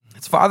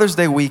It's Father's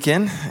Day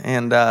weekend,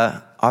 and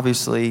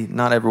obviously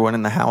not everyone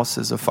in the house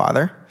is a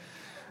father.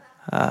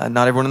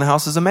 Not everyone in the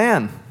house is a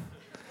man.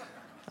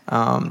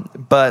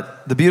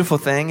 But the beautiful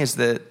thing is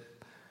that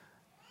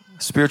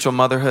spiritual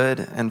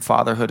motherhood and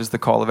fatherhood is the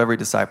call of every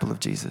disciple of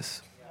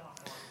Jesus.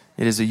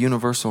 It is a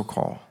universal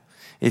call.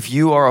 If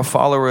you are a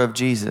follower of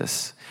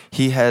Jesus,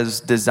 He has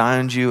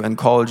designed you and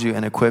called you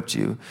and equipped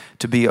you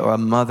to be a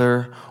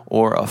mother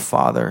or a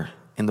father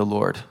in the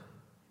Lord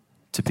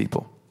to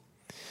people.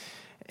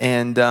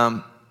 And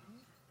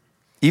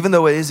even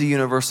though it is a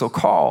universal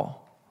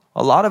call,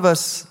 a lot of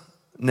us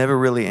never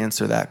really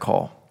answer that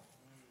call.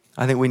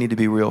 I think we need to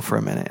be real for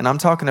a minute. And I'm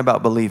talking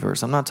about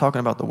believers. I'm not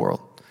talking about the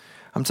world.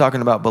 I'm talking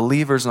about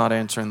believers not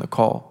answering the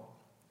call.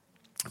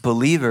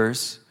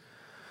 Believers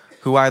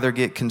who either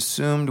get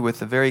consumed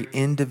with a very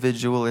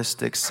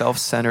individualistic,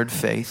 self-centered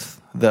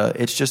faith, the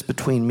it's just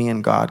between me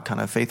and God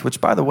kind of faith, which,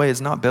 by the way, is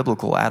not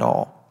biblical at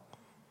all.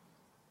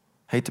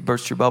 Hate to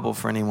burst your bubble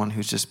for anyone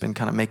who's just been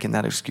kind of making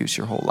that excuse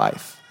your whole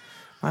life.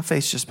 My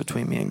faith's just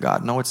between me and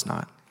God. No, it's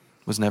not.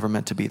 It was never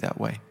meant to be that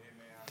way.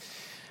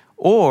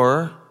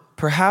 Or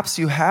perhaps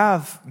you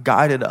have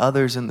guided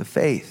others in the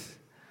faith,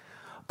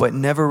 but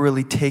never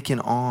really taken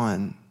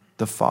on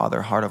the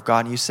Father heart of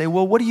God. And you say,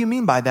 well, what do you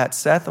mean by that,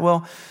 Seth?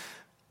 Well,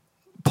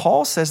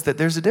 Paul says that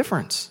there's a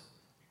difference.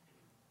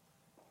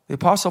 The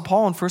Apostle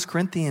Paul in 1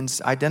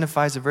 Corinthians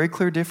identifies a very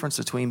clear difference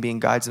between being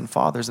guides and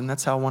fathers, and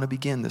that's how I want to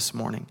begin this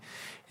morning,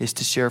 is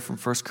to share from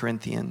 1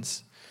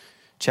 Corinthians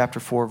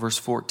chapter 4, verse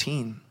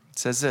 14. It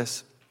says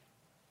this,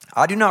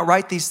 I do not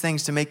write these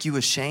things to make you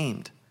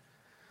ashamed,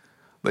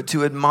 but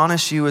to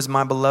admonish you as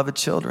my beloved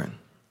children.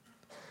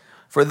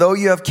 For though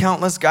you have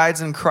countless guides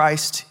in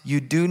Christ,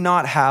 you do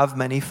not have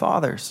many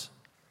fathers.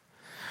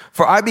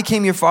 For I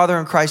became your father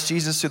in Christ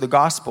Jesus through the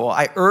gospel.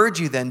 I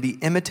urge you then, be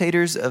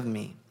imitators of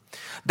me.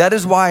 That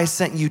is why I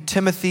sent you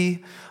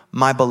Timothy,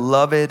 my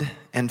beloved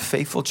and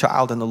faithful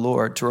child in the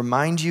Lord, to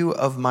remind you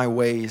of my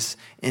ways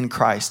in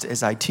Christ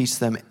as I teach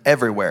them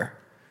everywhere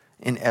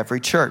in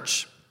every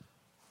church.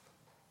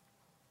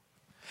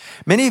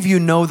 Many of you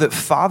know that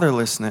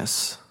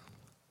fatherlessness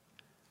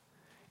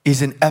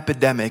is an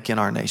epidemic in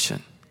our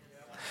nation.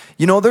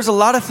 You know, there's a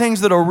lot of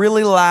things that are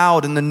really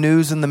loud in the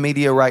news and the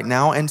media right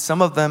now, and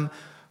some of them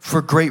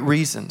for great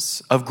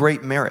reasons, of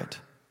great merit.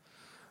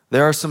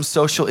 There are some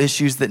social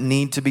issues that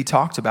need to be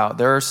talked about.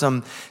 There are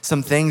some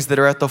things that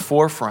are at the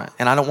forefront,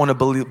 and I don't want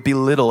to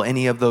belittle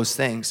any of those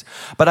things.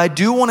 But I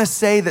do want to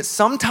say that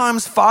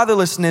sometimes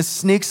fatherlessness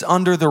sneaks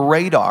under the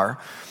radar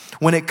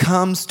when it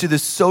comes to the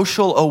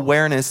social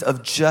awareness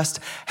of just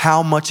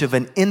how much of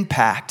an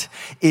impact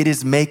it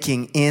is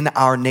making in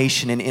our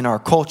nation and in our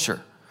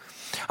culture.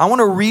 I want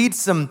to read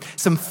some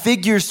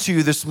figures to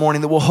you this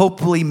morning that will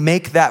hopefully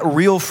make that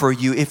real for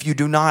you if you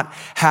do not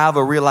have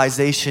a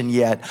realization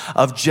yet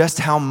of just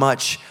how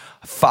much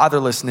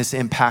fatherlessness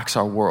impacts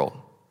our world.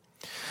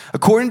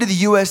 According to the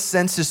U.S.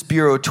 Census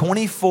Bureau,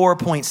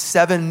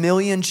 24.7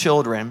 million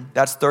children,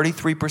 that's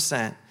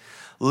 33%,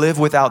 live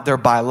without their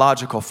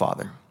biological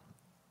father.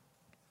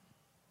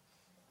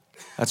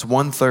 That's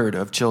 1/3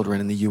 of children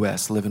in the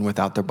U.S. living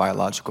without their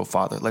biological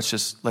father. Let's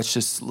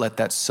just let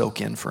that soak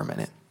in for a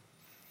minute.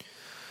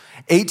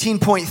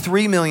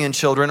 18.3 million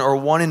children, or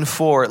 1 in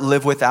 4,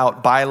 live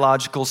without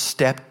biological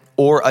step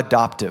or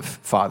adoptive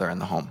father in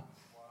the home.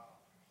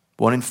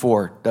 1 in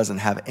 4 doesn't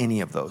have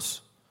any of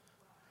those.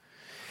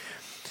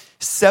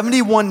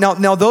 71,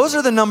 now those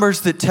are the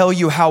numbers that tell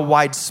you how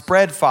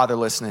widespread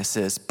fatherlessness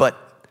is, but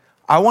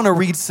I want to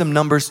read some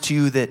numbers to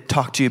you that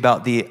talk to you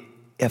about the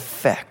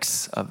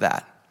effects of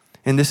that.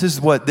 And this is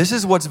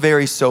what's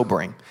very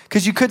sobering.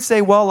 Because you could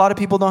say, well, a lot of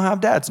people don't have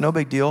dads, no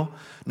big deal.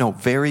 No,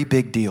 very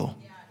big deal.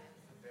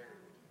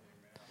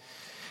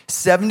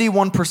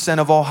 71%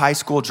 of all high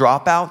school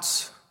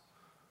dropouts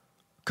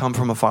come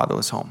from a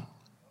fatherless home.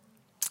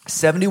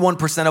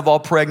 71% of all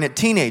pregnant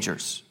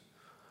teenagers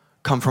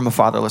come from a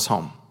fatherless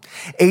home.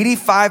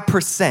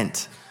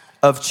 85%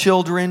 of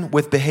children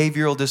with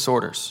behavioral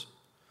disorders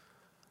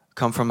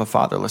come from a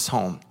fatherless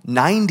home.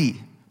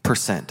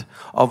 90%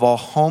 of all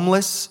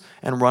homeless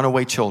and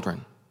runaway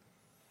children,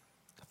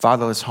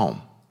 fatherless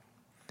home.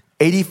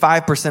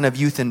 85% of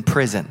youth in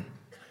prison.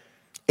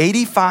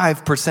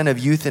 85% of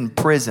youth in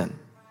prison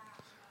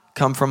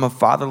come from a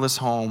fatherless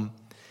home,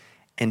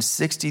 and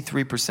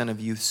 63% of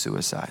youth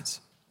suicides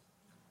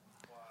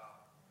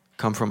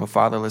come from a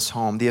fatherless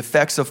home. The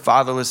effects of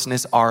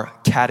fatherlessness are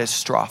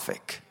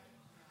catastrophic.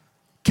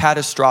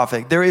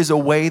 Catastrophic. There is a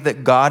way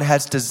that God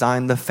has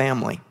designed the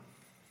family.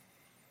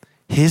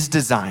 His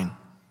design.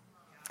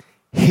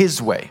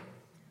 His way.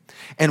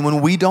 And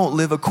when we don't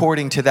live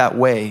according to that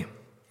way,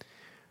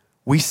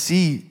 we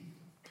see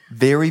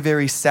very,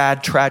 very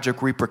sad,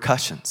 tragic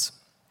repercussions.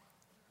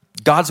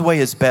 God's way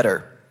is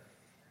better.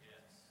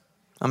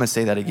 I'm going to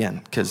say that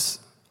again because,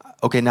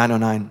 okay,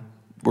 909,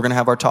 we're going to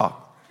have our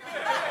talk.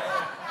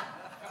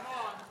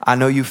 I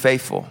know you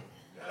faithful.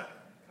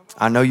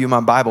 I know you my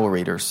Bible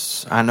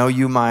readers. I know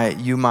you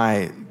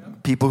my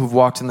people who've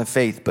walked in the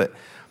faith. But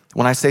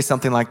when I say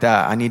something like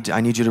that, I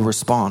need you to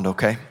respond,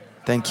 okay?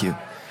 Thank you.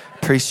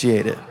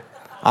 Appreciate it.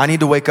 I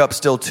need to wake up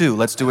still too.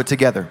 Let's do it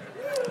together.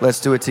 Let's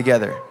do it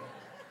together.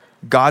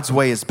 God's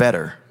way is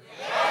better.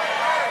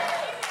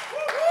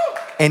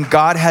 And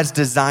God has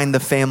designed the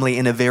family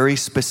in a very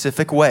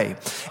specific way.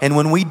 And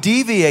when we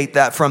deviate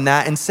from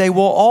that and say,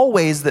 well, all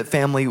ways that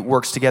family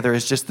works together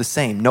is just the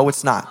same. No,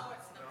 it's not.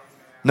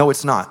 No,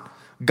 it's not.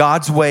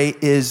 God's way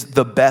is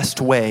the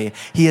best way.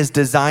 He has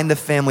designed the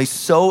family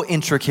so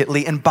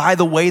intricately. And by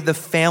the way, the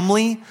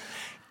family,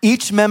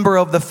 each member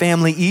of the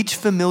family, each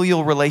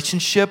familial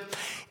relationship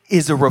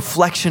is a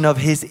reflection of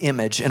his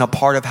image and a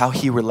part of how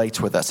he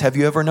relates with us. Have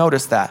you ever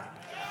noticed that?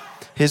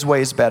 His way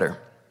is better.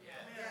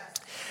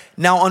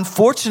 Now,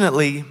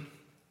 unfortunately,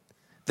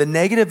 the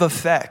negative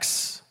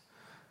effects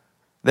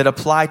that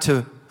apply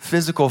to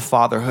physical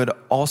fatherhood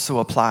also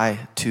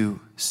apply to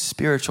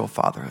spiritual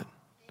fatherhood,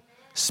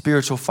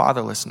 spiritual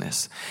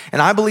fatherlessness.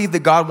 And I believe that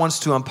God wants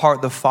to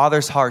impart the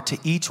Father's heart to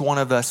each one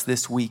of us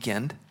this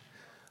weekend,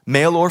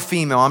 male or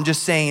female. I'm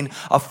just saying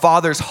a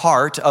father's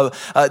heart,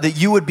 that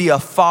you would be a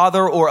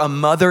father or a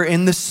mother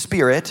in the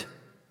Spirit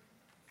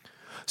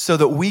so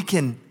that we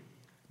can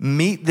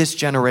meet this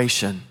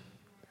generation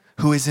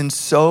who is in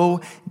so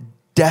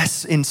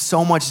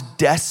much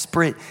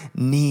desperate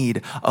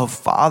need of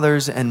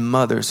fathers and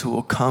mothers who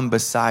will come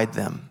beside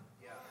them.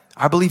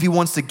 I believe he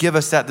wants to give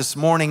us that this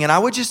morning. And I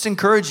would just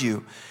encourage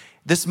you,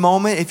 this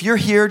moment, if you're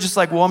here just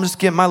like, well, I'm just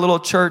getting my little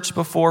church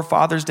before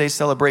Father's Day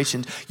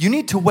celebrations, you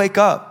need to wake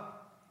up.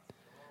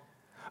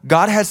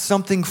 God has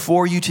something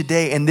for you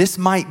today, and this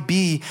might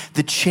be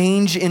the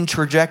change in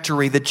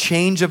trajectory, the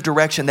change of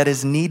direction that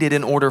is needed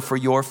in order for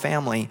your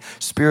family,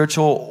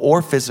 spiritual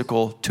or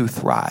physical, to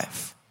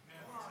thrive.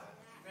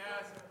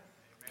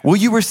 Will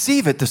you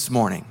receive it this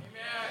morning?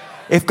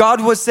 If God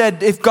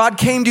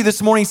came to you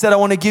this morning and said, I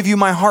want to give you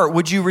my heart,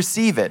 would you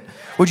receive it?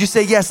 Would you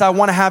say, yes, I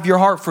want to have your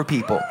heart for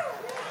people?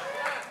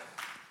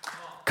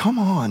 Come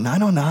on,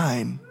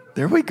 909.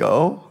 There we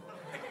go.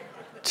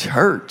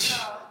 Church.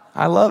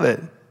 I love it.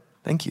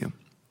 Thank you.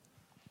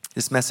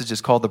 This message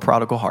is called The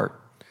Prodigal Heart.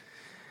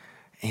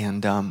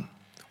 And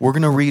we're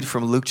going to read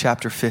from Luke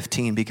chapter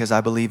 15 because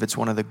I believe it's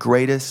one of the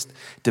greatest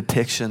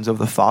depictions of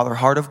the Father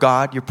heart of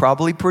God. You're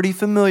probably pretty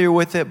familiar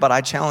with it, but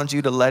I challenge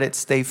you to let it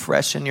stay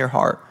fresh in your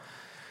heart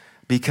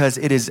because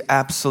it is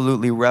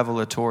absolutely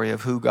revelatory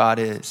of who God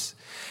is.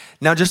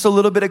 Now, just a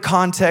little bit of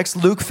context.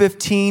 Luke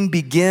 15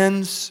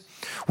 begins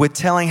with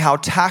telling how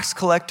tax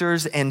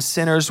collectors and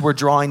sinners were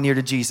drawing near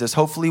to Jesus.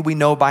 Hopefully we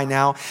know by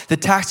now the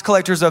tax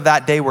collectors of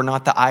that day were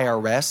not the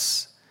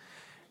IRS.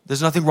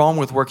 There's nothing wrong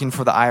with working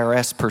for the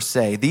IRS per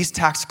se. These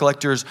tax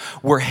collectors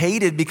were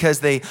hated because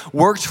they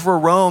worked for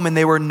Rome and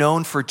they were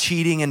known for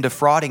cheating and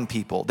defrauding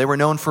people. They were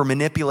known for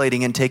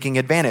manipulating and taking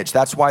advantage.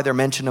 That's why they're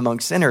mentioned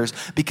among sinners,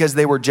 because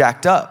they were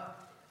jacked up.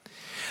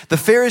 The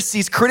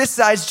Pharisees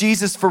criticized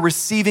Jesus for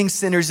receiving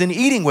sinners and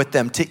eating with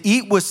them. To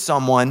eat with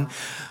someone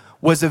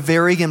was a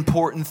very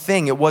important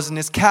thing. It wasn't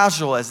as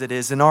casual as it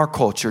is in our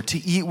culture. To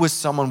eat with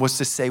someone was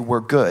to say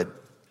we're good.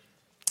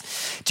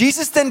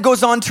 Jesus then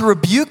goes on to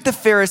rebuke the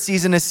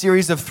Pharisees in a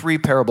series of 3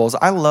 parables.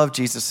 I love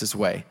Jesus'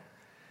 way.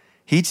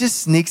 He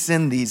just sneaks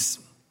in these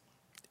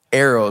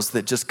arrows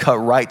that just cut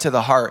right to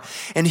the heart.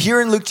 And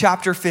here in Luke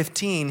chapter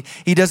 15,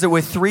 he does it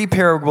with 3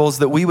 parables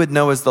that we would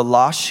know as the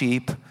lost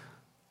sheep,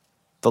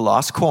 the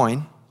lost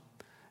coin,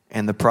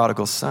 and the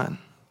prodigal son.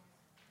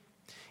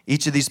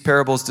 Each of these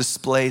parables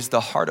displays the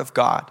heart of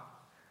God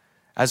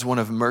as one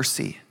of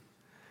mercy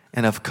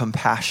and of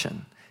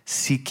compassion,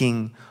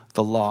 seeking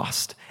the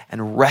lost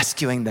and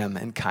rescuing them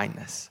in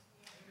kindness.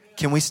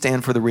 Can we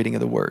stand for the reading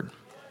of the word?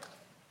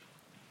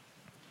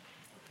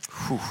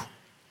 Whew.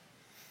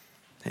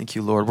 Thank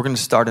you, Lord. We're going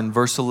to start in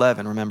verse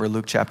 11. Remember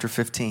Luke chapter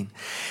 15.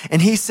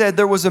 And he said,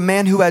 there was a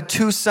man who had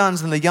 2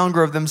 sons, and the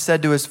younger of them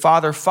said to his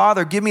father,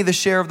 Father, give me the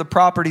share of the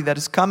property that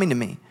is coming to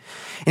me.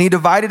 And he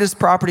divided his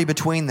property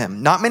between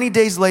them. Not many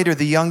days later,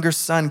 the younger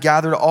son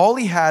gathered all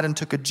he had and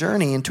took a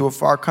journey into a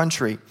far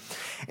country.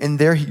 And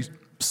there he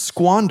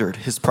squandered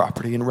his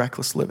property in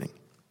reckless living.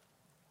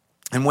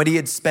 And when he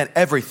had spent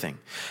everything,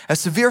 a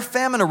severe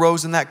famine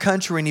arose in that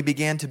country and he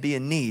began to be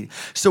in need.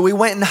 So he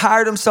went and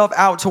hired himself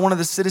out to one of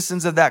the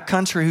citizens of that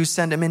country who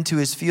sent him into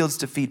his fields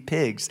to feed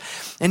pigs.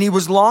 And he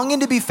was longing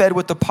to be fed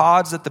with the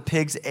pods that the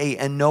pigs ate,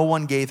 and no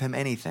one gave him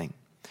anything.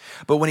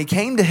 But when he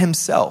came to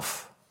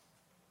himself,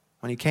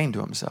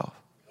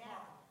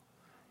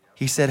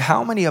 he said,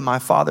 how many of my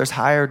father's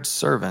hired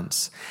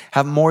servants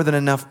have more than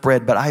enough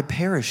bread, but I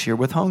perish here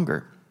with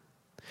hunger?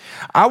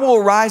 I will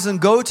arise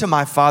and go to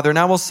my father, and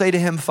I will say to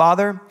him,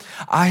 Father,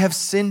 I have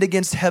sinned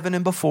against heaven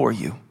and before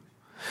you.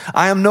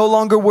 I am no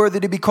longer worthy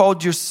to be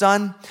called your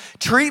son.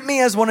 Treat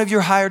me as one of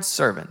your hired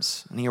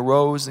servants. And he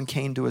arose and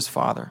came to his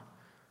father.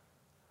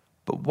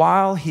 But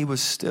while he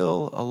was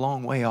still a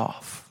long way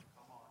off,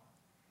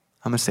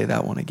 I'm going to say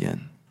that one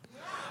again.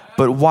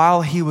 But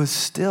while he was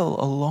still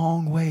a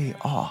long way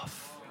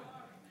off,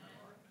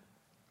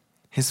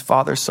 his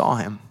father saw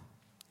him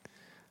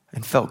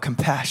and felt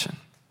compassion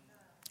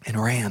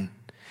and ran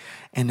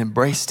and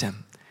embraced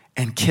him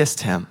and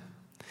kissed him.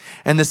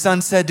 And the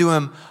son said to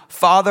him,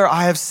 Father,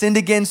 I have sinned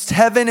against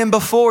heaven and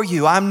before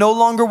you. I'm no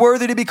longer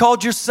worthy to be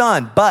called your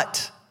son.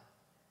 But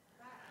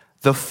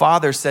the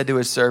father said to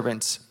his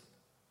servants,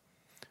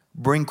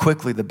 bring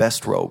quickly the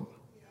best robe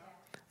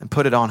and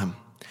put it on him.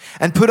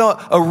 And put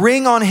a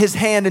ring on his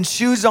hand and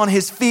shoes on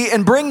his feet,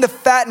 and bring the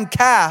fattened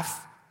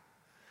calf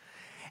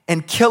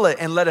and kill it,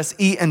 and let us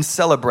eat and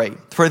celebrate.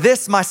 For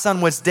this my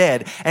son was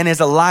dead and is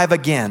alive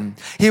again.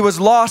 He was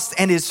lost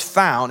and is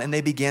found. And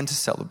they began to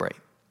celebrate.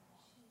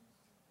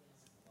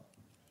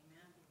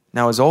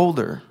 Now his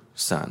older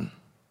son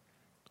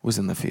was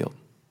in the field.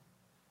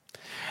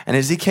 And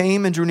as he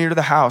came and drew near to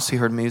the house, he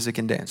heard music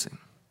and dancing.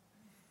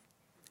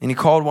 And he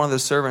called one of the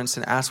servants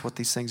and asked what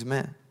these things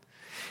meant.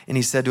 And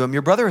he said to him,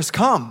 your brother has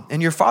come,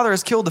 and your father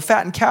has killed the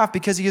fattened calf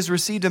because he has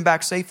received him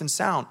back safe and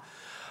sound.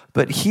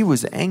 But he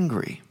was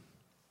angry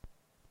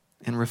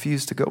and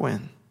refused to go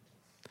in.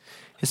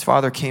 His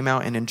father came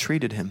out and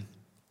entreated him.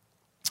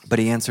 But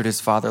he answered his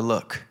father,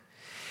 look,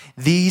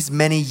 these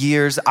many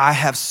years I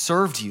have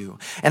served you,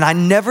 and I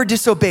never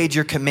disobeyed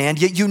your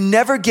command, yet you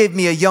never gave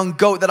me a young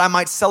goat that I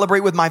might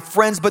celebrate with my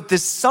friends. But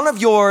this son of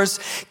yours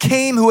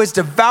came who has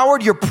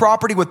devoured your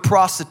property with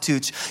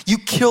prostitutes. You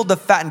killed the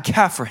fattened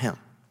calf for him.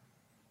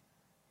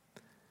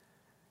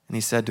 And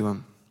he said to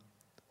him,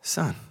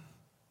 son,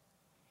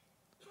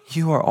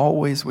 you are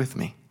always with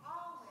me,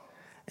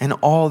 and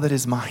all that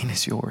is mine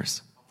is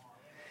yours.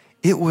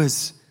 It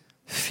was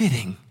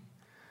fitting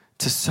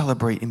to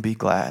celebrate and be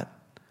glad.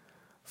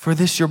 For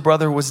this your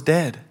brother was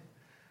dead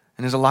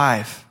and is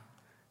alive.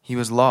 He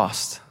was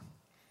lost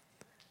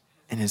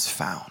and is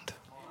found.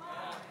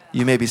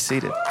 You may be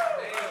seated.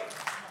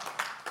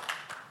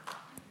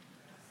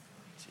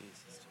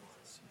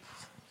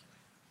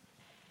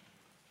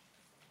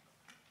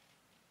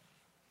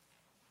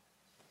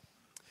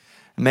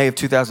 In May of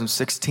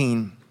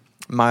 2016,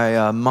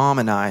 my mom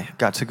and I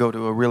got to go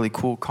to a really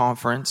cool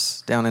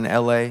conference down in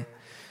LA.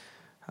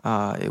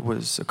 It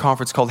was a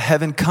conference called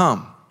Heaven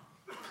Come,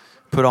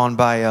 put on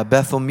by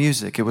Bethel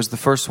Music. It was the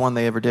first one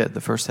they ever did, the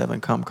first Heaven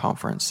Come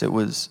conference. It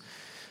was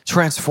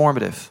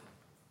transformative,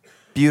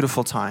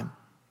 beautiful time,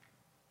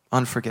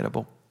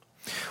 unforgettable.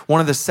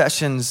 One of the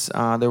sessions,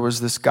 there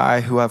was this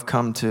guy who I've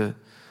come to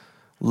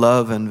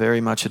love and very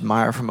much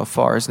admire from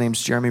afar. His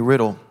name's Jeremy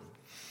Riddle.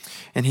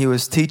 And he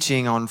was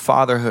teaching on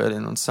fatherhood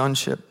and on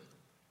sonship.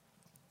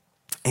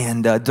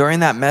 And during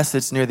that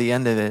message, near the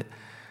end of it,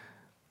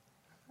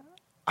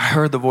 I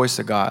heard the voice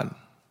of God.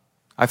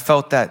 I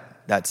felt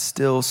that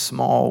still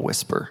small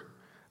whisper,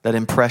 that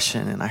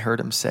impression, and I heard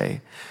him say,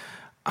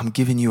 I'm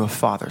giving you a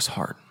father's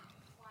heart.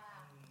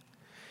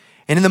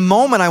 And in the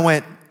moment I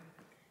went,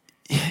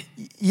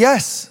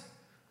 yes,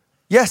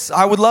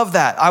 I would love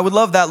that. I would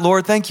love that,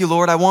 Lord. Thank you,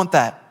 Lord. I want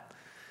that.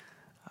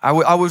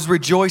 I was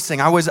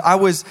rejoicing. I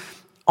was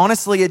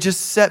honestly, it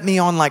just set me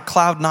on like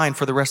cloud 9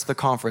 for the rest of the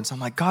conference. I'm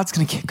like, God's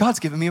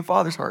giving me a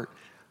father's heart.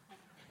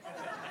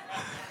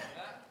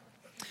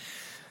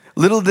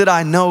 Little did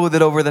I know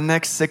that over the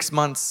next 6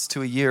 months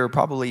to a year,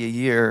 probably a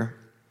year,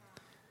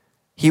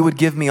 he would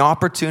give me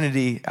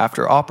opportunity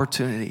after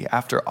opportunity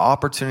after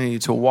opportunity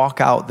to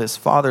walk out this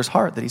father's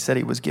heart that he said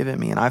he was giving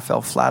me. And I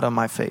fell flat on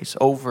my face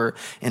over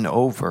and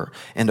over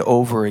and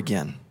over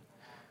again.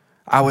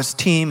 I was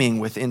teeming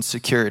with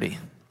insecurity.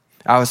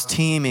 I was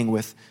teeming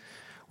with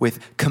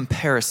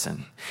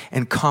comparison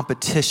and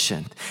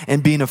competition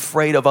and being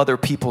afraid of other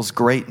people's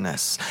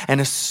greatness and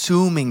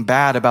assuming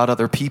bad about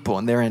other people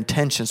and their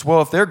intentions.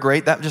 Well, if they're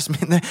great, that just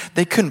means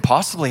they couldn't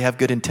possibly have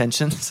good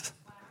intentions.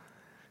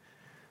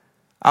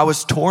 I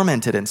was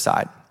tormented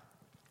inside.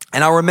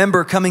 And I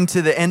remember coming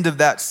to the end of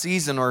that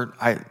season, or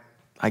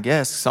I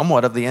guess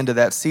somewhat of the end of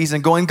that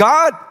season, going,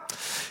 God,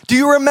 do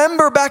you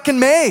remember back in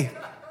May?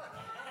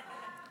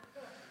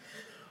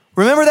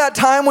 Remember that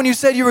time when you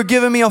said you were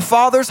giving me a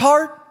father's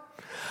heart?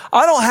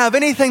 I don't have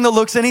anything that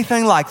looks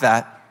anything like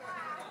that.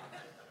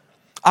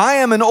 I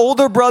am an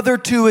older brother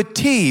to a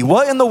T.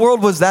 What in the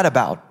world was that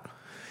about?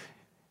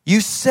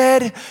 You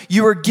said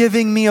you were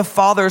giving me a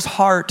father's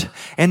heart,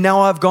 and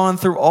now I've gone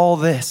through all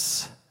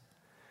this.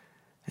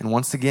 And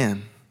once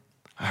again,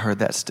 I heard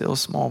that still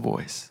small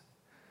voice.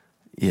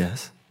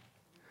 Yes.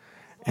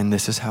 And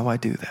this is how I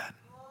do that.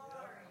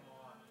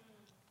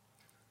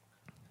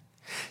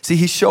 See,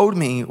 he showed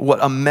me what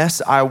a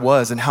mess I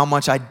was and how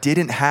much I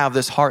didn't have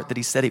this heart that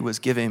he said he was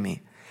giving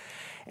me.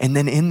 And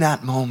then in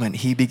that moment,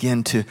 he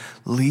began to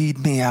lead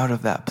me out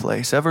of that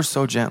place ever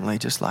so gently,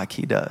 just like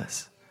he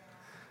does.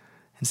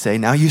 And say,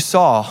 now you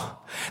saw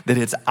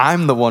that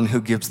I'm the one who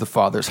gives the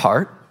Father's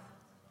heart.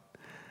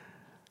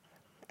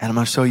 And I'm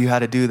going to show you how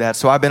to do that.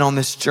 So I've been on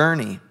this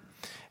journey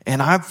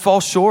and I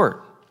fall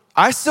short.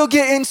 I still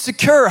get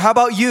insecure. How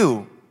about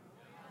you?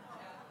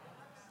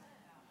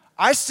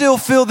 I still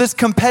feel this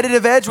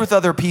competitive edge with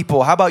other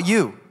people. How about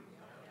you?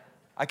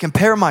 I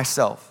compare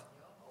myself.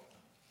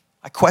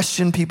 I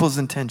question people's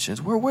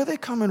intentions. Where are they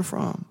coming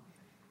from?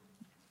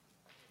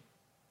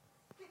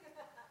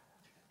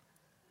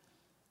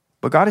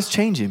 But God is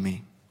changing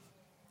me.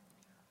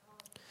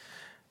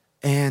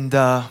 And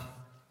I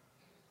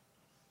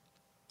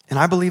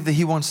believe that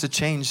he wants to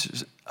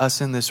change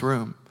us in this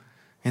room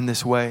in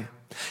this way.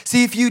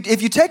 See, if you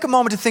take a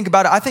moment to think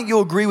about it, I think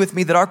you'll agree with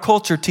me that our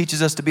culture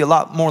teaches us to be a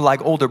lot more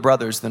like older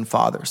brothers than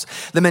fathers.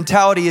 The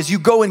mentality is you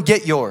go and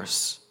get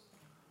yours.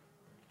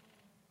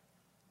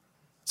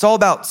 It's all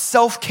about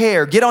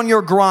self-care. Get on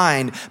your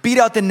grind. Beat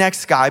out the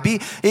next guy.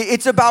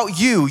 It's about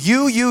you,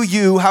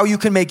 how you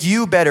can make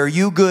you better,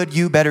 you good,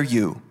 you better,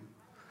 you.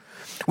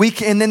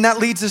 And then that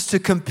leads us to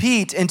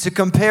compete and to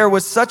compare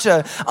with such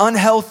an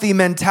unhealthy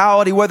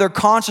mentality, whether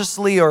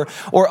consciously or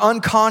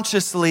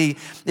unconsciously.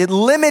 It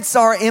limits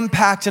our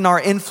impact and our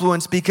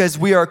influence because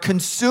we are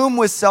consumed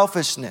with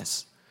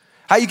selfishness.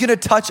 How are you going to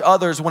touch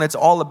others when it's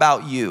all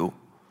about you?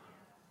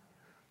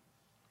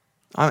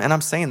 And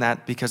I'm saying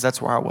that because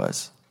that's where I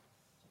was.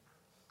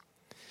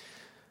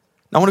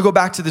 I want to go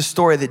back to the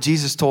story that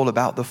Jesus told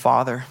about the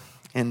father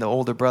and the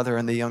older brother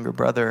and the younger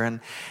brother. And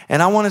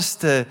I want us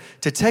to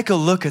take a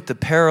look at the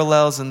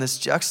parallels in this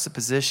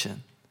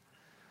juxtaposition.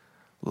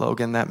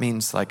 Logan, that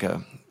means like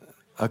a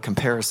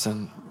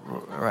comparison,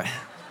 right?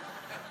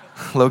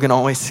 Logan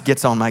always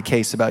gets on my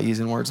case about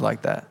using words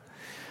like that.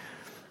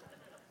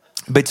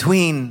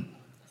 Between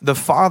the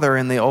father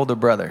and the older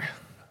brother.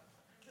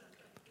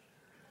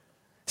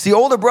 See,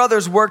 older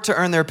brothers work to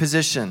earn their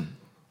position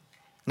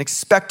and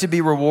expect to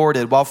be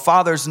rewarded, while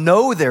fathers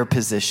know their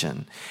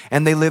position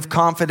and they live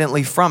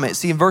confidently from it.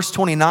 See, in verse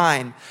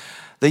 29,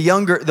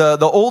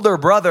 the older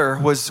brother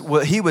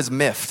was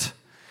miffed.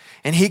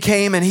 And he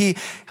came and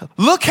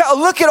look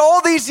at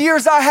all these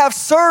years I have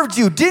served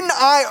you. Didn't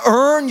I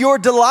earn your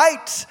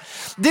delight?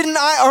 Didn't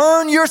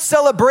I earn your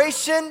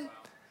celebration?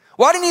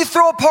 Why didn't you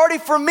throw a party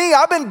for me?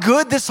 I've been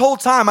good this whole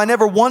time. I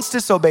never once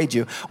disobeyed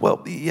you.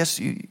 Well, yes,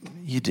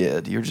 you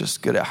did. You're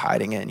just good at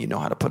hiding it and you know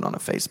how to put on a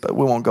face, but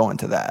we won't go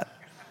into that.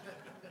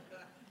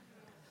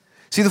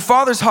 See, the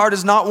Father's heart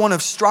is not one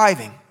of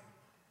striving,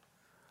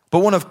 but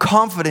one of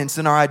confidence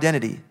in our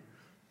identity.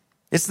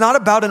 It's not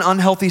about an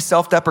unhealthy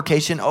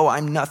self-deprecation. Oh,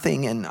 I'm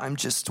nothing and I'm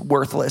just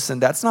worthless.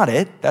 And that's not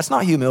it. That's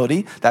not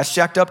humility. That's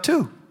jacked up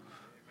too.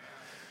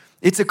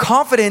 It's a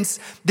confidence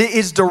that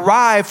is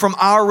derived from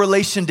our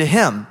relation to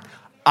Him.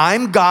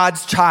 I'm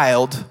God's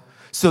child,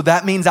 so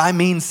that means I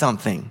mean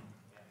something.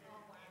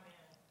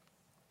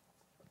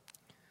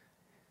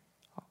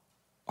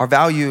 Our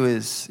value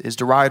is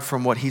derived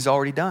from what He's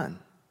already done,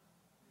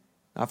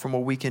 not from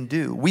what we can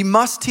do. We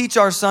must teach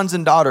our sons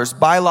and daughters,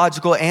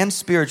 biological and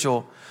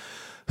spiritual,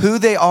 who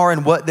they are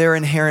and what their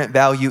inherent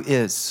value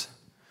is.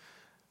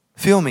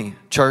 Feel me,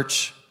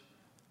 church.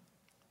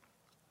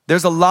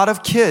 There's a lot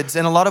of kids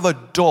and a lot of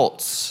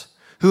adults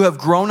who have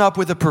grown up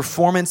with a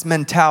performance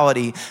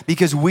mentality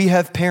because we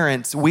as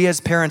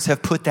parents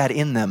have put that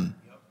in them.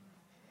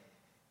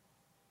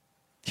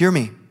 Hear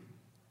me.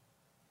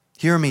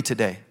 Hear me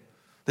today.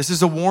 This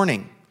is a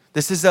warning.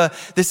 This is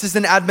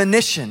an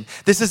admonition.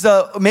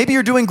 Maybe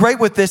you're doing great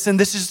with this and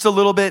this is just a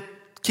little bit,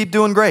 keep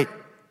doing great.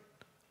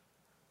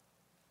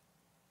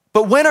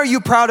 But when are you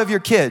proud of your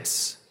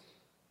kids?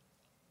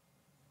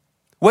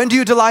 When do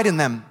you delight in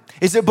them?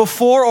 Is it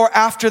before or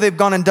after they've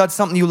gone and done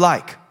something you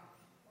like?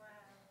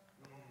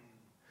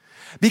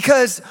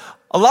 Because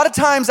a lot of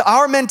times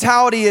our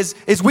mentality is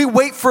we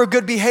wait for a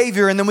good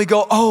behavior and then we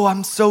go, oh,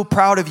 I'm so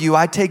proud of you.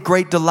 I take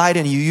great delight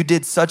in you. You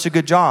did such a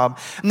good job.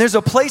 And there's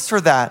a place for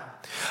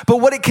that. But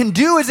what it can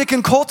do is it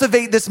can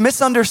cultivate this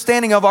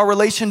misunderstanding of our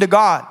relation to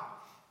God.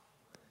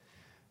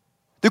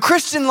 The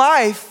Christian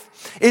life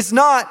is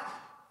not,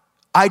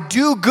 I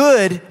do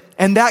good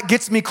and that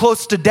gets me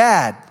close to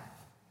dad.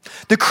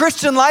 The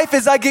Christian life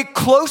is I get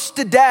close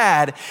to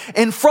dad,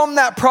 and from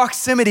that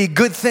proximity,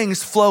 good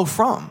things flow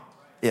from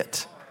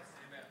it.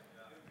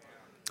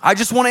 I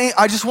just want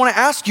to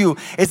ask you,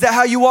 is that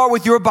how you are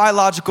with your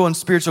biological and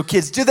spiritual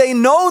kids? Do they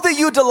know that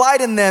you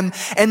delight in them,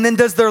 and then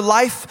does their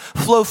life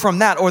flow from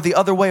that, or the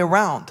other way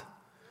around?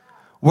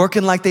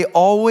 Working like they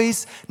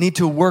always need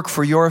to work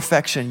for your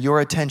affection, your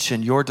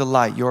attention, your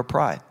delight, your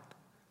pride.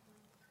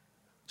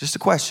 Just a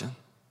question.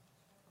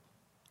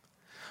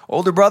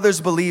 Older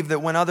brothers believe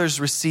that when others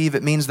receive,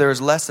 it means there is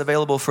less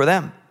available for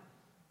them.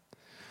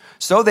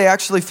 So they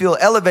actually feel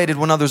elevated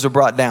when others are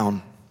brought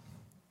down.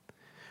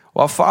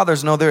 While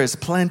fathers know there is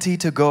plenty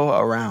to go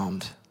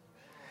around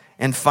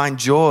and find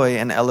joy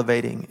in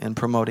elevating and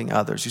promoting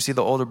others. You see,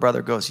 the older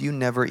brother goes, you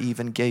never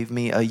even gave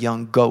me a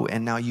young goat,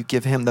 and now you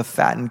give him the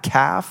fattened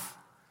calf.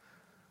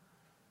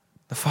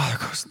 The father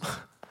goes,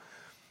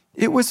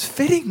 it was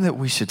fitting that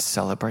we should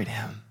celebrate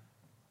him.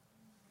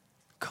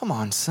 Come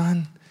on,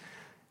 son.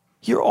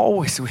 You're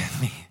always with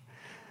me.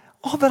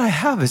 All that I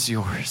have is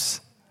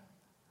yours.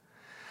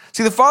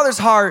 See, the Father's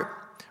heart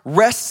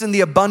rests in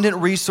the abundant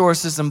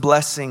resources and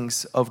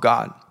blessings of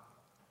God.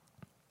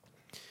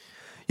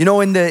 You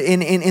know, in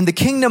the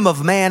kingdom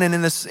of man and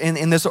in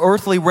this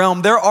earthly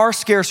realm, there are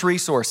scarce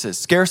resources.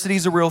 Scarcity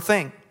is a real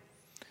thing.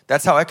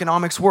 That's how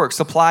economics works,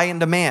 supply and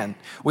demand.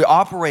 We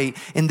operate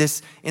in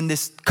this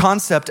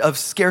concept of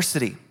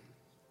scarcity.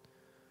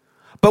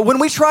 But when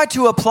we try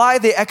to apply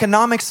the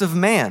economics of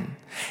man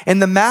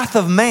and the math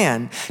of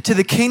man to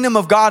the kingdom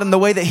of God and the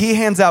way that he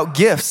hands out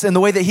gifts and the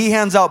way that he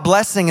hands out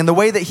blessing and the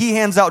way that he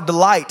hands out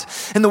delight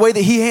and the way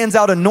that he hands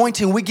out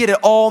anointing, we get it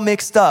all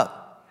mixed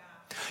up.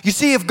 You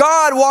see, if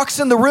God walks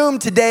in the room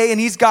today and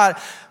he's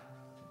got,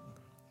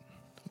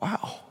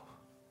 wow,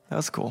 that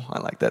was cool. I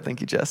like that.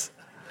 Thank you, Jess.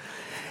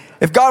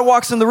 If God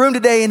walks in the room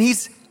today and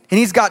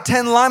he's got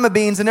 10 lima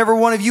beans and every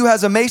one of you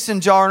has a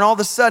mason jar and all of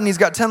a sudden he's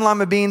got 10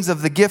 lima beans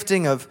of the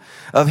gifting of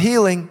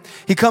healing.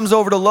 He comes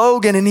over to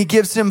Logan and he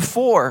gives him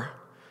 4.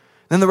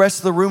 Then the rest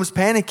of the room's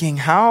panicking.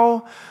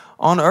 How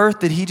on earth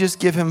did he just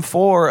give him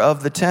 4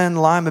 of the 10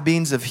 lima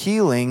beans of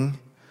healing?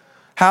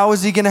 How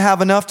is he going to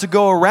have enough to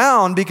go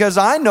around? Because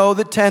I know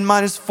that 10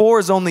 minus 4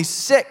 is only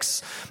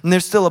 6 and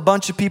there's still a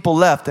bunch of people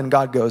left. And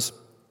God goes,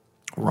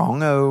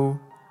 wrong-o.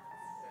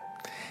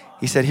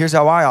 He said, here's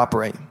how I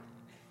operate.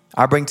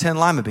 I bring 10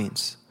 lima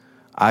beans.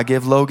 I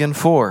give Logan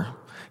 4.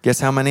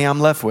 Guess how many I'm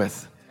left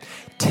with?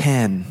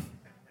 10.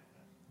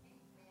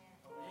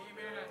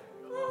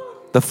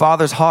 The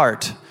Father's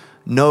heart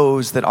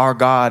knows that our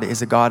God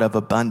is a God of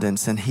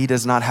abundance and he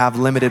does not have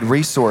limited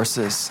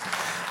resources.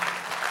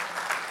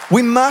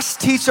 We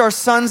must teach our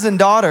sons and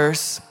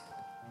daughters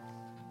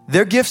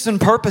their gifts and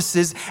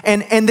purposes,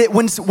 and that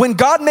when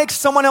God makes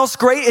someone else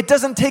great, it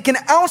doesn't take an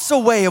ounce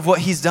away of what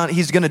he's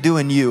going to do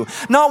in you.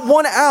 Not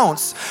 1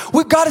 ounce.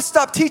 We've got to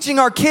stop teaching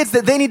our kids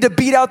that they need to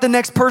beat out the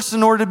next person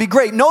in order to be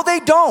great. No, they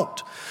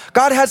don't.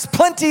 God has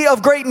plenty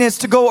of greatness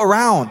to go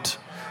around.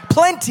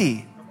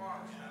 Plenty.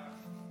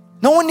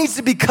 No one needs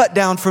to be cut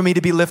down for me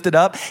to be lifted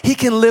up. He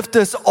can lift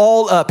us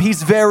all up.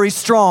 He's very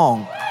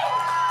strong.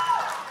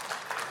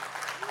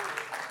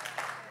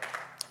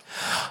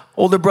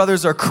 Older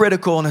brothers are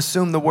critical and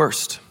assume the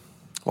worst,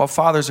 while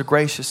fathers are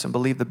gracious and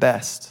believe the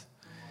best.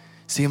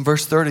 See, in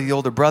verse 30, the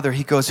older brother,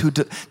 he goes,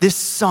 this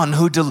son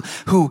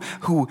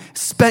who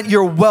spent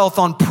your wealth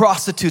on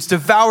prostitutes,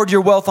 devoured your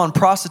wealth on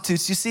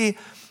prostitutes. You see,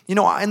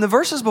 in the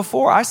verses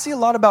before, I see a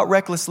lot about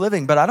reckless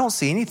living, but I don't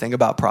see anything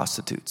about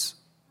prostitutes.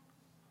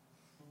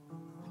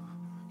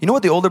 You know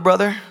what the older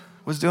brother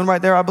was doing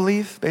right there, I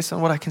believe, based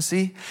on what I can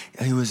see?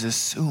 He was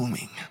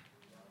assuming.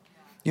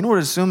 You know what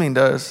assuming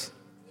does?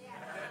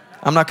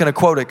 I'm not going to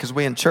quote it because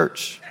we're in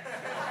church.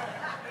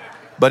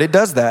 But it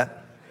does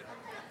that.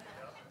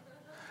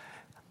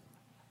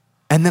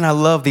 And then I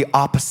love the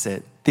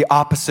opposite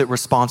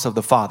response of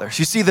the father.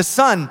 You see, the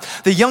son,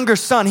 the younger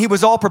son, he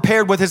was all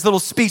prepared with his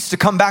little speech to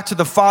come back to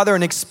the father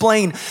and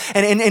explain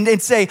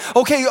and say,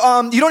 okay, you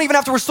don't even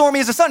have to restore me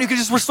as a son. You can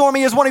just restore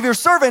me as one of your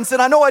servants.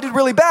 And I know I did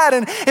really bad.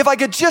 And if I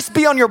could just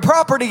be on your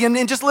property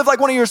and just live like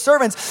one of your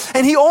servants.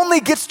 And he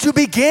only gets to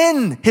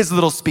begin his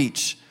little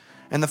speech.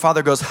 And the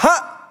father goes,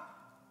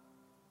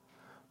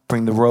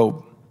 bring the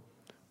robe,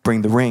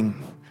 bring the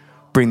ring,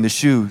 bring the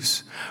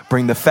shoes,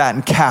 bring the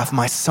fattened calf.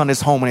 My son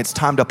is home and it's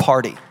time to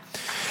party.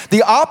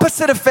 The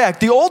opposite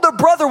effect. The older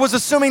brother was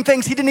assuming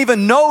things he didn't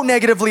even know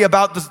negatively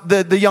about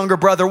the younger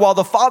brother, while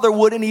the father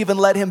wouldn't even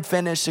let him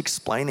finish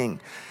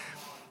explaining.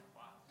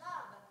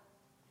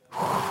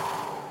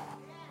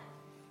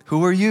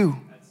 Who are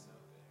you?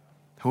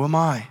 Who am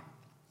I?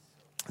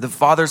 The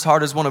father's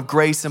heart is one of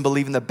grace and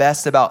believing the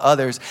best about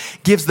others,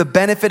 gives the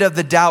benefit of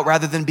the doubt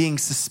rather than being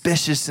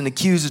suspicious and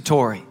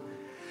accusatory.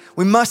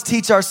 We must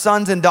teach our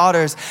sons and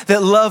daughters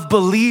that love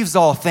believes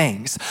all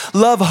things,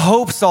 love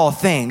hopes all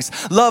things,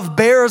 love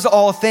bears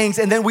all things,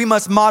 and then we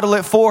must model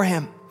it for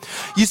him.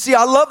 You see,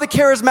 I love the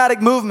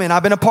charismatic movement.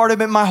 I've been a part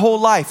of it my whole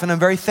life, and I'm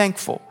very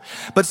thankful.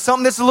 But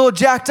something that's a little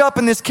jacked up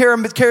in this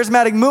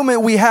charismatic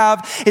movement we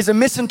have is a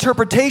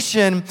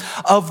misinterpretation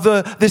of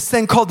this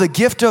thing called the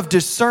gift of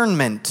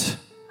discernment.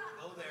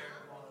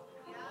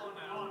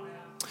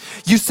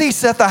 You see,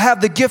 Seth, I have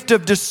the gift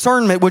of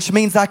discernment, which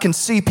means I can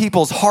see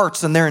people's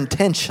hearts and their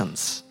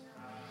intentions.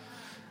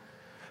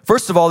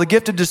 First of all, the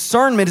gift of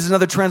discernment is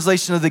another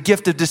translation of the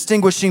gift of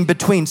distinguishing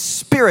between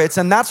spirits,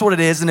 and that's what it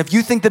is. And if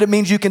you think that it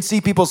means you can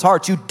see people's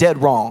hearts, you're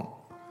dead wrong.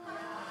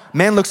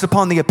 Man looks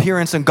upon the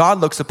appearance and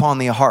God looks upon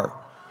the heart.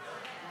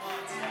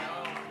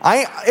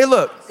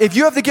 Look, if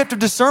you have the gift of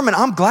discernment,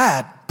 I'm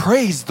glad.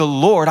 Praise the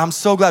Lord. I'm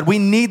so glad. We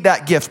need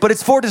that gift, but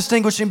it's for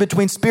distinguishing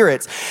between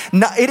spirits.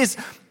 Now, it is...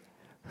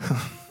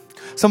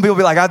 Some people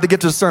be like, I have the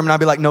gift of discernment. I'd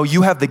be like, no,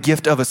 you have the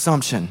gift of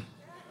assumption.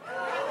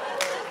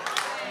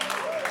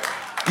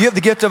 You have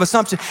the gift of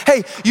assumption.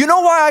 Hey, you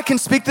know why I can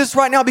speak this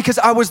right now? Because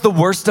I was the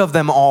worst of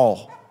them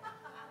all.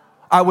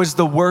 I was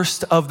the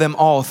worst of them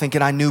all,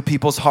 thinking I knew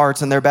people's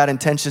hearts and their bad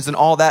intentions and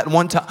all that. And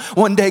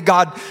one day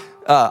God,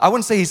 I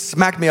wouldn't say he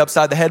smacked me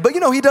upside the head, but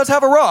he does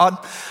have a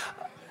rod.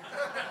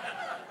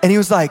 And he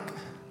was like,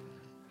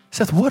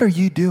 Seth, what are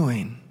you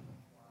doing?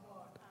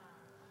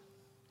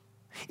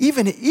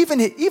 Even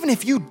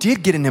if you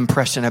did get an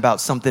impression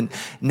about something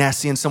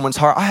nasty in someone's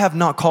heart, I have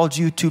not called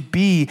you to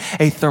be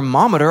a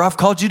thermometer. I've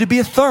called you to be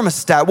a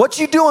thermostat. What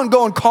you doing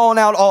going calling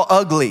out all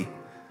ugly?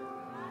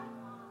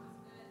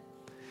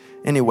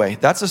 Anyway,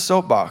 that's a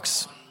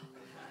soapbox.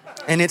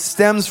 And it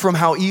stems from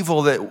how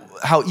evil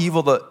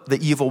the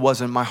evil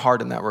was in my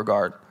heart in that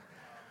regard.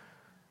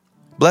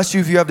 Bless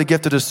you if you have the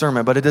gift of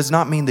discernment, but it does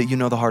not mean that you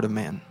know the heart of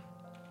man.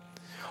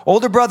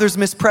 Older brothers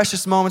miss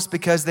precious moments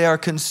because they are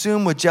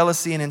consumed with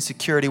jealousy and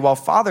insecurity, while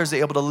fathers are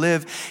able to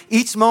live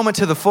each moment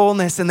to the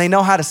fullness and they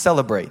know how to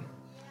celebrate.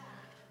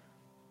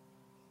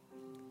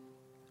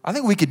 I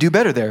think we could do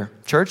better there,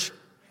 church.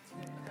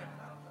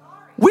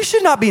 We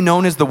should not be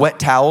known as the wet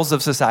towels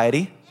of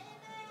society.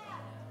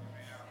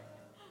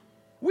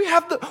 We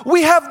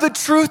have the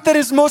truth that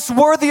is most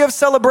worthy of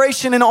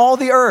celebration in all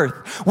the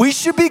earth. We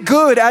should be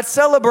good at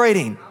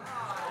celebrating.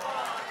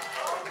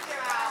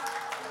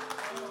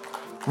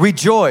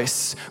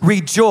 Rejoice,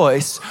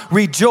 rejoice,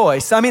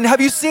 rejoice. I mean, have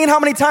you seen how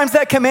many times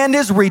that command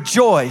is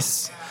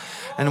rejoice?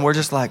 And we're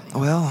just like,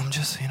 well, I'm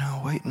just,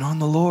 waiting on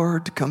the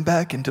Lord to come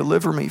back and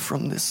deliver me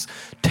from this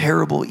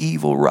terrible,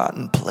 evil,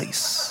 rotten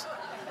place.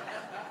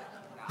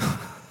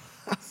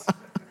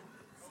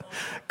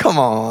 Come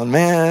on,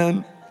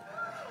 man.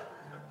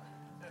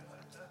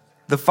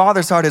 The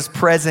Father's heart is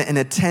present and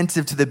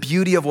attentive to the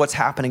beauty of what's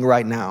happening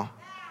right now.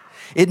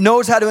 It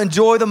knows how to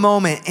enjoy the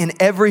moment in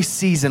every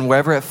season,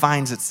 wherever it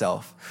finds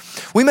itself.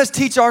 We must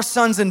teach our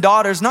sons and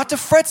daughters not to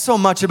fret so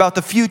much about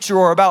the future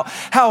or about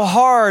how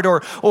hard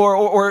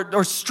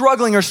or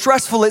struggling or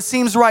stressful it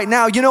seems right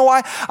now. You know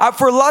why?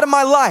 For a lot of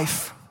my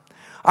life,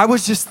 I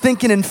was just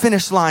thinking in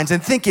finish lines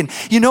and thinking,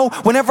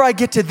 whenever I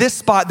get to this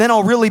spot, then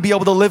I'll really be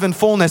able to live in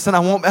fullness and I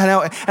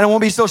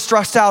won't be so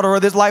stressed out, or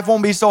this life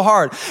won't be so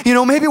hard.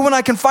 Maybe when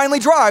I can finally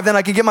drive, then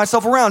I can get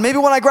myself around. Maybe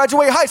when I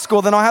graduate high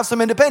school, then I'll have some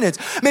independence.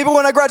 Maybe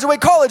when I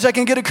graduate college, I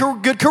can get a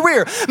good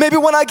career. Maybe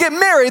when I get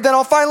married, then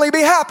I'll finally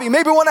be happy.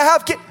 Maybe when I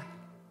have kids.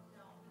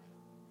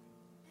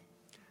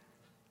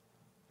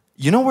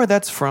 You know where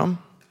that's from?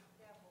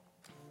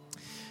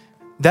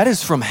 That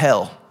is from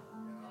hell.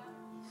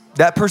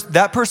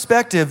 That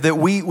perspective that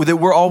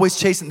we're always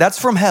chasing, that's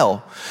from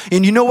hell.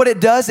 And you know what it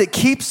does? It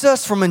keeps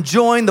us from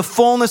enjoying the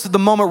fullness of the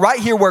moment right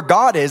here where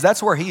God is.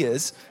 That's where he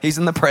is. He's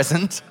in the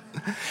present.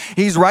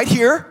 He's right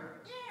here.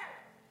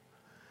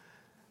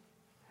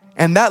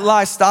 And that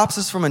lie stops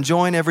us from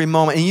enjoying every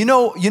moment. And you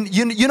know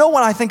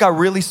when I think I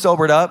really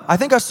sobered up? I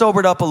think I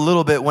sobered up a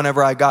little bit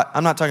whenever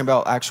I'm not talking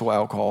about actual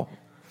alcohol.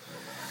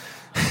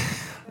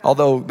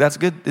 Although that's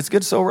good. It's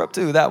good to sober up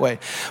too that way.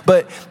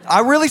 But I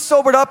really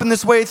sobered up in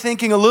this way of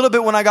thinking a little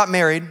bit when I got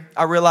married.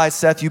 I realized,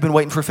 Seth, you've been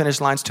waiting for finish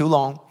lines too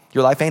long.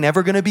 Your life ain't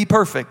ever going to be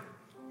perfect.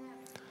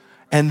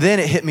 And then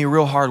it hit me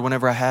real hard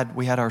whenever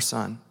we had our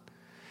son.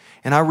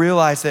 And I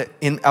realized that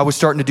I was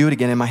starting to do it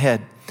again in my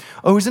head.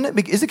 Oh, is it going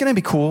to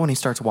be cool when he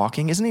starts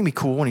walking? Isn't it going to be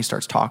cool when he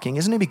starts talking?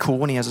 Isn't it going to be cool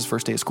when he has his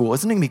first day of school?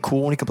 Isn't it going to be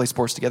cool when he can play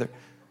sports together?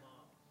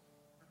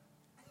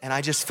 And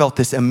I just felt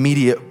this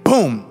immediate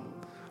boom.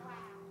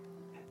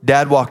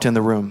 Dad walked in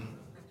the room.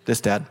 This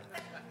dad.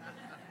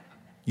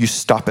 You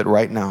stop it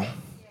right now.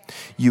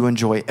 You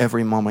enjoy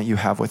every moment you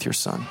have with your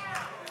son.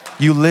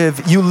 You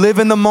live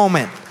in the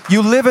moment.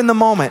 You live in the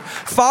moment.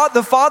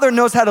 The Father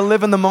knows how to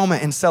live in the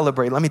moment and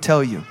celebrate. Let me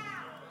tell you.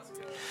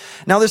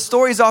 Now, this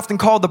story is often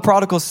called the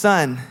prodigal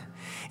son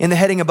in the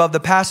heading above the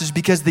passage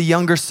because the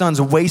younger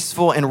son's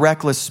wasteful and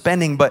reckless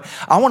spending. But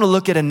I want to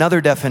look at another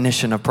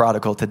definition of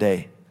prodigal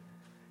today.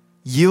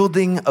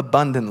 Yielding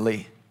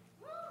abundantly.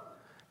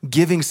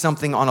 Giving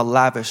something on a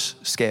lavish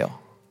scale.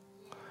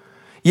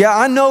 Yeah,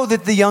 I know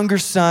that the younger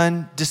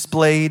son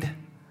displayed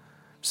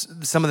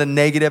some of the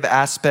negative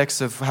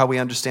aspects of how we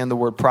understand the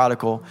word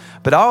prodigal,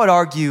 but I would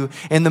argue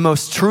in the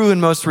most true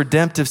and most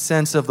redemptive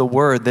sense of the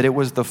word that it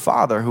was the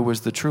father who was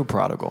the true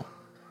prodigal.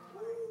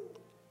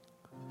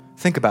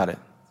 Think about it.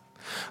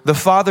 The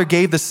father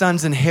gave the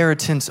son's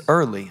inheritance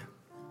early,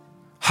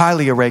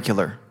 highly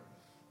irregular.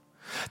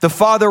 The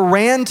father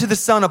ran to the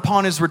son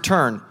upon his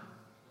return,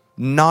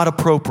 not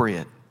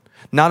appropriate.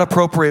 Not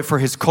appropriate for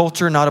his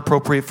culture, not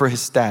appropriate for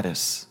his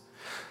status.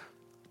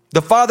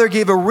 The father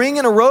gave a ring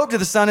and a robe to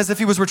the son as if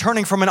he was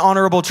returning from an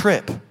honorable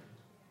trip.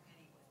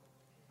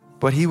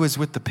 But he was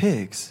with the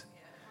pigs.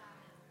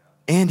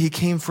 And he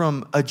came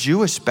from a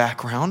Jewish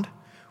background,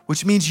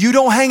 which means you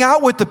don't hang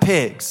out with the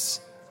pigs.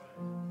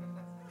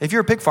 If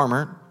you're a pig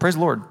farmer, praise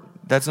the Lord,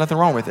 that's nothing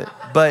wrong with it.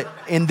 But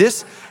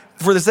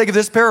for the sake of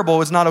this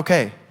parable, it's not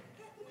okay.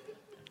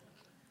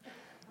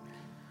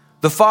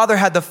 The father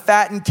had the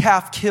fattened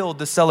calf killed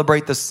to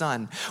celebrate the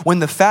son, when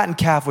the fattened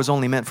calf was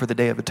only meant for the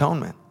Day of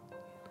Atonement.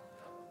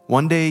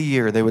 One day a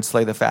year, they would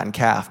slay the fattened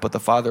calf, but the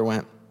father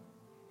went.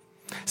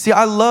 See,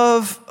 I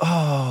love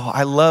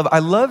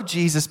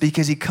Jesus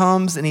because he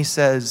comes and he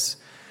says,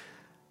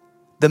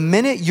 the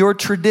minute your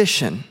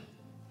tradition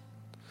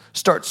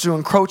starts to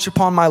encroach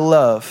upon my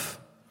love,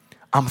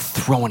 I'm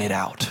throwing it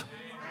out.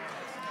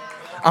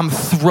 I'm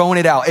throwing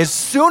it out. As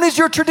soon as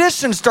your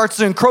tradition starts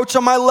to encroach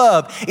on my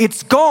love,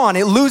 it's gone.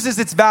 It loses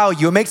its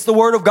value. It makes the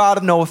word of God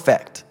of no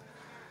effect.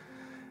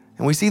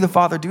 And we see the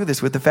father do this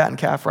with the fattened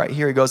calf right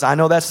here. He goes, I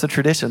know that's the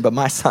tradition, but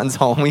my son's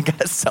home. We got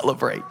to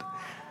celebrate.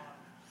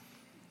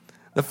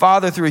 The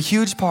father threw a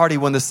huge party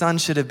when the son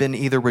should have been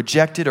either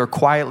rejected or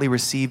quietly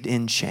received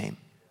in shame.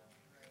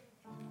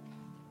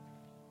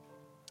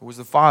 It was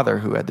the father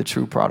who had the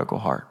true prodigal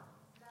heart.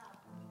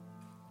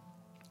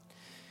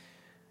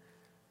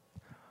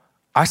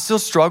 I still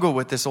struggle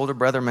with this older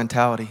brother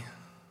mentality.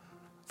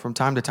 From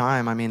time to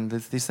time, I mean,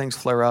 these things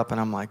flare up and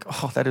I'm like,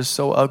 oh, that is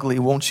so ugly.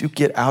 Won't you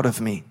get out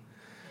of me?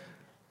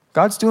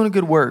 God's doing a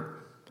good work.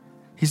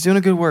 He's doing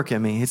a good work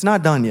in me. He's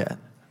not done yet.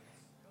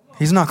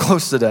 He's not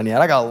close to done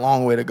yet. I got a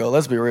long way to go.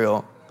 Let's be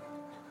real.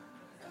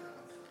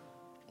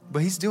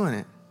 But he's doing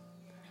it.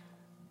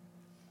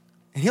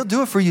 And he'll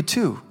do it for you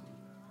too.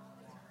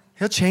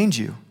 He'll change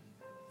you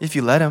if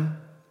you let him.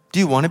 Do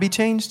you want to be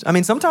changed? I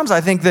mean, sometimes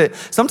I think that,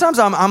 sometimes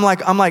I'm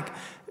like,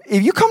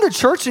 if you come to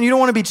church and you don't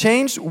want to be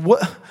changed,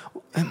 what?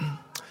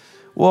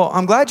 Well,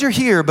 I'm glad you're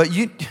here, but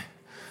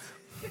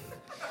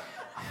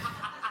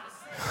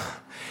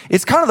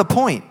it's kind of the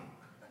point.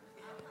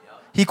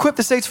 He equipped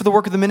the saints for the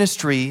work of the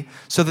ministry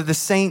so that the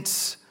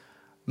saints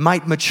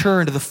might mature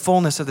into the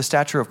fullness of the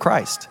stature of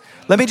Christ.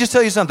 Let me just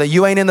tell you something.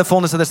 You ain't in the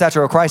fullness of the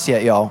stature of Christ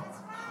yet, y'all.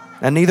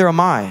 And neither am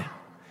I.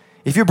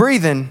 If you're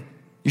breathing,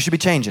 you should be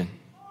changing.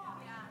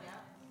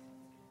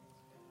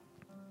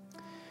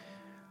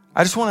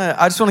 I just want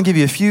to give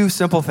you a few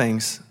simple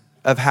things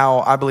of how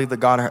I believe that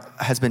God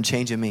has been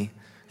changing me.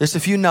 Just a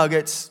few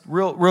nuggets,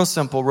 real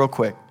simple, real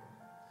quick.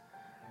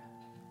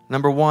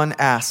 Number one,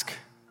 ask.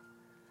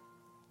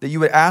 That you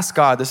would ask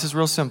God, this is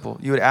real simple.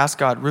 You would ask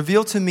God,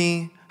 reveal to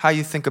me how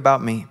you think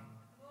about me.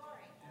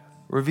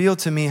 Reveal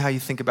to me how you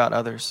think about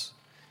others.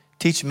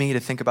 Teach me to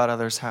think about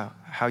others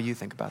how you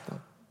think about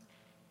them.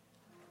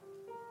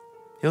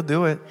 He'll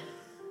do it.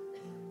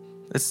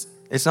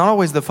 It's not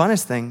always the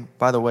funnest thing,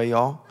 by the way,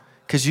 y'all.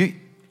 Because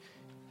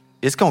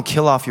it's going to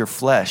kill off your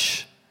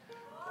flesh.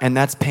 And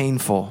that's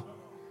painful.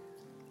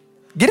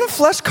 Getting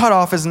flesh cut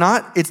off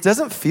it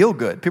doesn't feel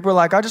good. People are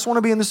like, I just want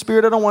to be in the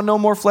spirit. I don't want no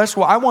more flesh.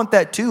 Well, I want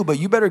that too, but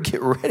you better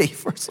get ready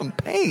for some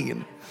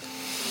pain.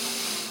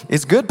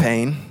 It's good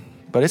pain,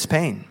 but it's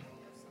pain.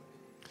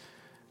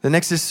 The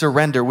next is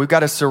surrender. We've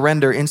got to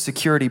surrender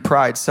insecurity,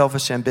 pride,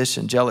 selfish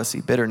ambition, jealousy,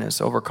 bitterness,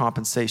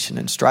 overcompensation,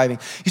 and striving.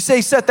 You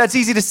say, Seth, that's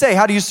easy to say.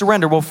 How do you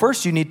surrender? Well,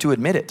 first you need to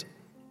admit it.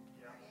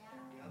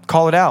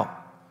 Call it out.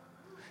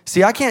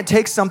 See, I can't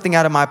take something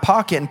out of my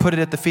pocket and put it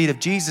at the feet of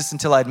Jesus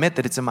until I admit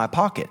that it's in my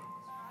pocket.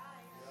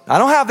 I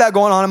don't have that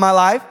going on in my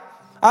life.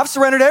 I've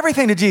surrendered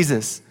everything to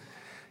Jesus.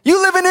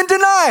 You living in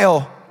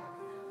denial.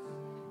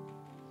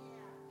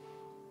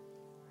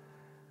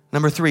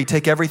 Number 3,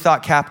 take every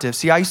thought captive.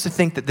 See, I used to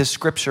think that this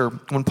scripture,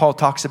 when Paul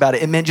talks about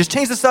it, it meant just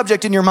change the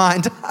subject in your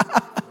mind.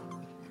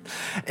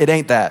 It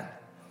ain't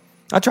that.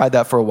 I tried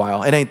that for a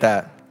while. It ain't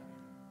that.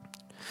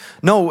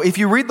 No, if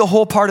you read the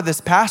whole part of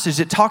this passage,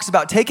 it talks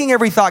about taking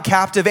every thought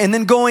captive and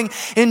then going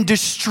and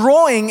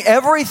destroying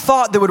every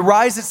thought that would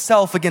rise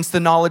itself against the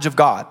knowledge of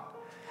God.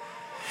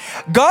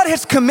 God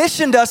has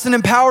commissioned us and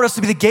empowered us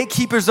to be the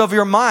gatekeepers of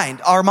our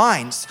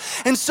minds.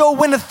 And so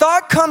when a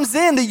thought comes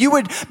in that you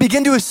would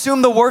begin to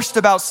assume the worst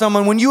about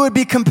someone, when you would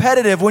be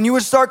competitive, when you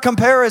would start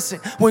comparing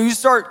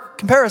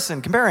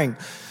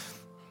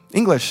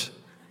English,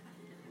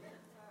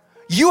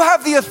 you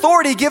have the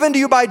authority given to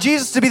you by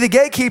Jesus to be the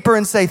gatekeeper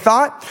and say,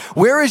 thought,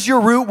 where is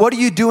your root? What are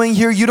you doing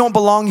here? You don't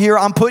belong here.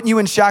 I'm putting you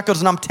in shackles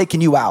and I'm taking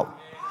you out.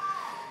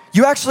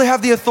 You actually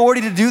have the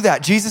authority to do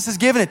that. Jesus has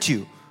given it to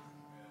you.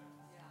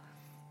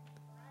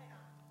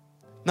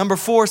 Number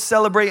 4,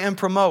 celebrate and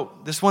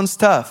promote. This one's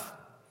tough.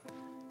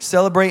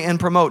 Celebrate and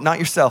promote, not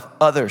yourself,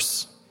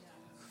 others.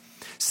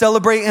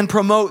 Celebrate and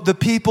promote the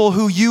people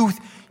who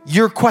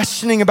you're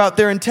questioning about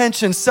their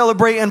intentions.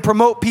 Celebrate and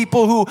promote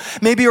people who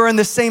maybe are in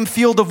the same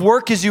field of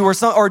work as you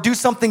or do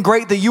something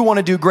great that you want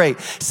to do great.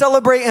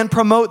 Celebrate and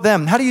promote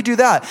them. How do you do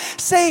that?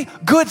 Say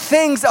good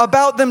things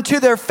about them to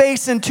their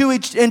face and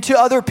to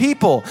other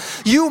people.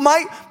 You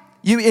might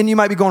be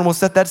going, well,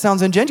 Seth, that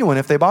sounds ingenuine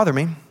if they bother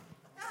me.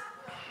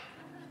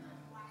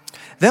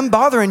 Them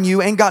bothering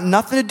you ain't got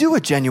nothing to do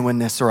with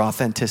genuineness or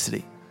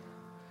authenticity.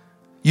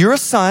 You're a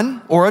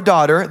son or a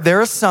daughter.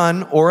 They're a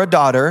son or a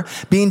daughter.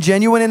 Being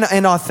genuine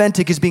and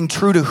authentic is being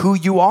true to who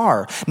you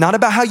are, not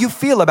about how you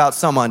feel about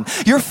someone.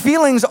 Your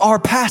feelings are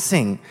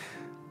passing,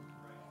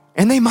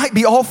 and they might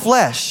be all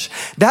flesh.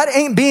 That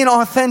ain't being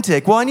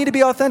authentic. Well, I need to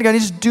be authentic. I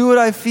need to just do what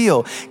I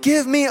feel.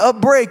 Give me a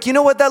break. You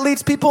know what that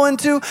leads people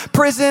into?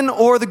 Prison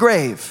or the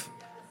grave.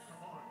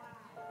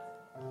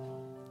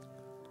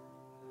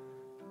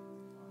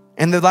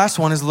 And the last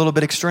one is a little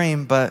bit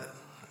extreme, but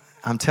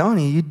I'm telling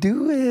you, you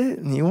do it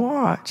and you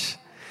watch.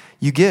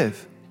 You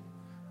give.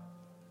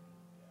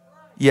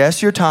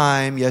 Yes, your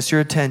time. Yes,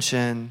 your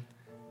attention.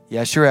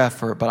 Yes, your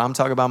effort. But I'm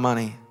talking about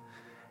money.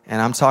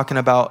 And I'm talking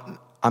about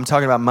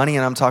money,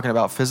 and I'm talking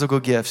about physical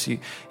gifts. And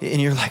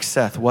you're like,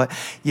 Seth, what?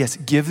 Yes,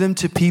 give them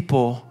to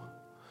people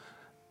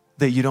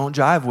that you don't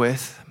jive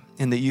with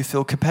and that you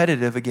feel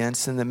competitive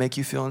against and that make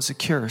you feel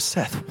insecure.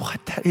 Seth,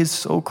 what? That is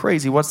so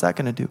crazy. What's that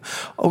going to do?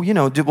 Oh,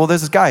 well,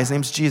 there's this guy. His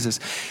name's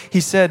Jesus.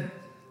 He said,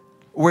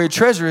 where your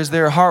treasure is,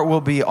 there your heart will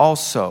be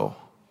also.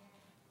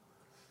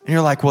 And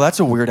you're like, well,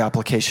 that's a weird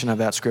application of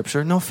that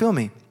scripture. No, feel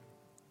me.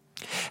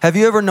 Have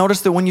you ever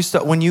noticed that when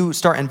you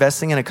start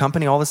investing in a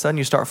company, all of a sudden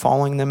you start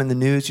following them in the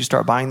news, you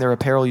start buying their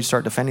apparel, you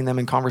start defending them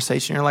in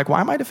conversation. You're like,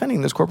 why am I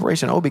defending this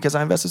corporation? Oh, because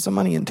I invested some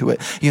money into it.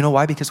 You know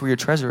why? Because where your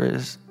treasure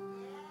is.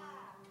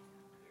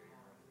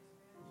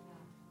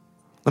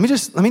 Let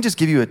me just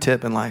give you a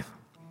tip in life.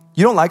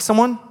 You don't like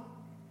someone?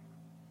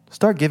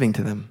 Start giving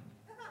to them.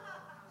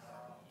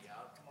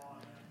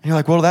 And you're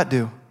like, what will that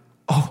do?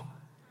 Oh,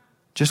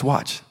 just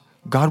watch.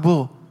 God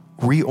will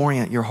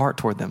reorient your heart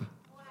toward them.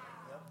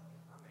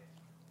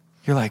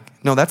 You're like,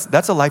 no,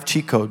 that's a life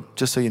cheat code,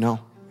 just so you know.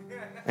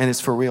 And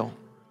it's for real.